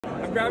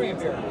I'm grabbing a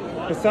beer.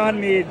 Hassan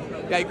Mead.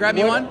 Yeah, you grab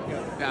me one?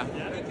 Yeah.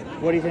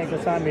 What do you think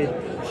Hassan Mead?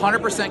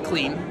 100%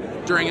 clean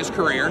during his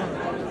career.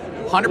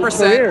 100%.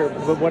 Career,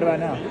 but what about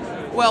now?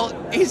 Well,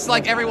 he's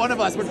like every one of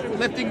us. We're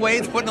lifting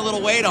weights, putting a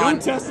little weight on.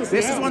 test us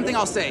This down. is one thing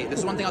I'll say.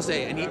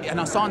 And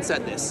Hassan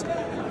said this.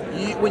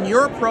 When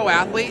you're a pro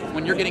athlete,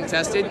 when you're getting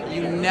tested,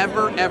 you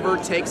never ever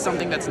take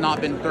something that's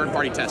not been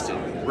third-party tested,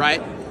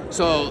 right?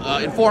 So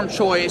informed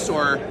choice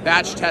or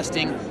batch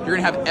testing, you're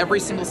gonna have every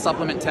single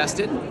supplement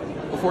tested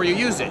before you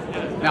use it.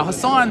 Now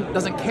Hassan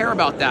doesn't care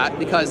about that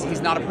because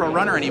he's not a pro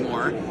runner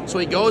anymore. So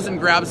he goes and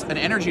grabs an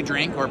energy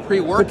drink or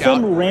pre-workout. Could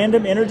some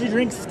random energy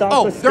drink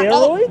stop with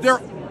steroids?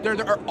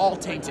 They're all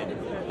tainted.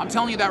 I'm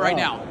telling you that right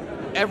now.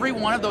 Every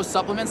one of those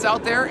supplements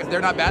out there, if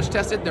they're not batch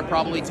tested, they're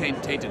probably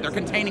tainted. They're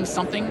containing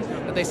something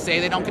that they say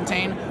they don't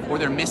contain, or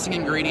they're missing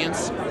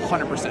ingredients,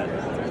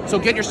 100%. So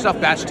get your stuff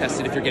batch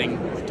tested if you're getting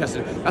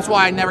tested. That's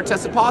why I never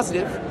tested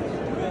positive,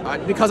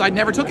 because I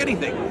never took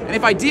anything. And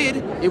if I did,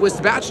 it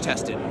was batch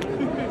tested.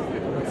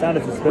 It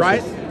sounded suspicious.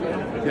 Right?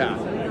 Yeah.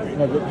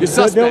 No, You're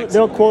suspect.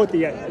 They'll quote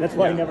the, that's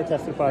why he never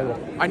tested positive.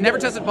 I never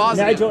tested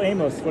positive. Nigel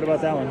Amos, what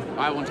about that one?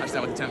 I won't touch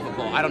that with a 10-foot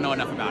pole. I don't know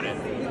enough about it.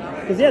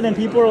 Because yeah, then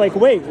people are like,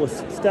 wait, well,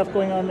 stuff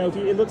going on in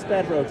OTC, it looks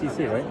bad for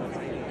OTC, right?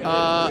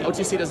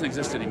 OTC doesn't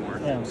exist anymore.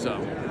 Yeah. So.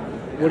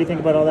 What do you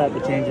think about all that, the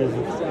changes?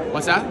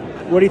 What's that?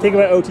 What do you think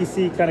about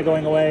OTC kind of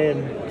going away?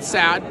 And It's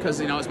sad because,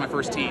 it's my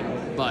first team.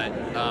 But,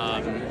 I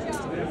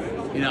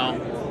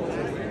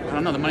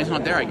don't know. The money's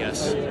not there, I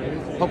guess.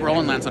 Hope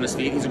Roland lands on his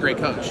feet. He's a great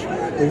coach.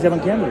 well, he's up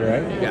in Canada,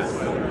 right? Yeah.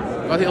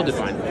 Well, I think he'll do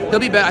fine. He'll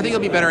be better. I think he'll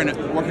be better in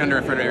working under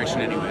a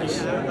federation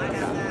anyways.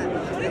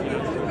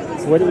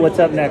 What's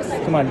up next?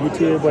 Come on,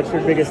 YouTube. What's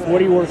your biggest?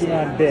 What are you working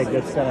on big?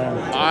 That's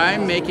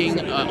I'm making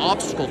an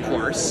obstacle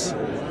course,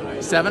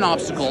 7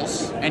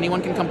 obstacles.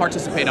 Anyone can come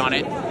participate on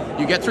it.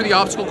 You get through the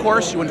obstacle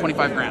course, you win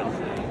 25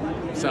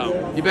 grand.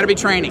 So you better be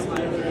training.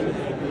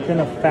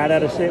 Can a fat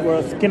out of shape?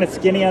 Or can a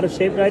skinny out of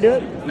shape guy do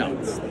it? No.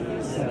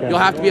 Okay. You'll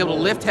have to be able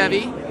to lift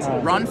heavy,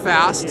 run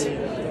fast,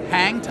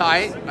 hang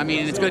tight. I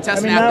mean, it's going to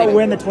test an not athlete.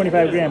 win the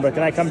 25 grand, but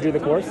can I come do the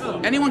course?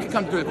 Anyone can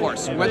come through the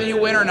course. Whether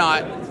you win or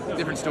not,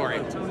 different story.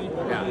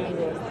 Yeah.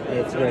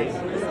 That's great.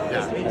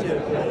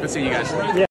 Yeah. Good seeing you guys. Yeah.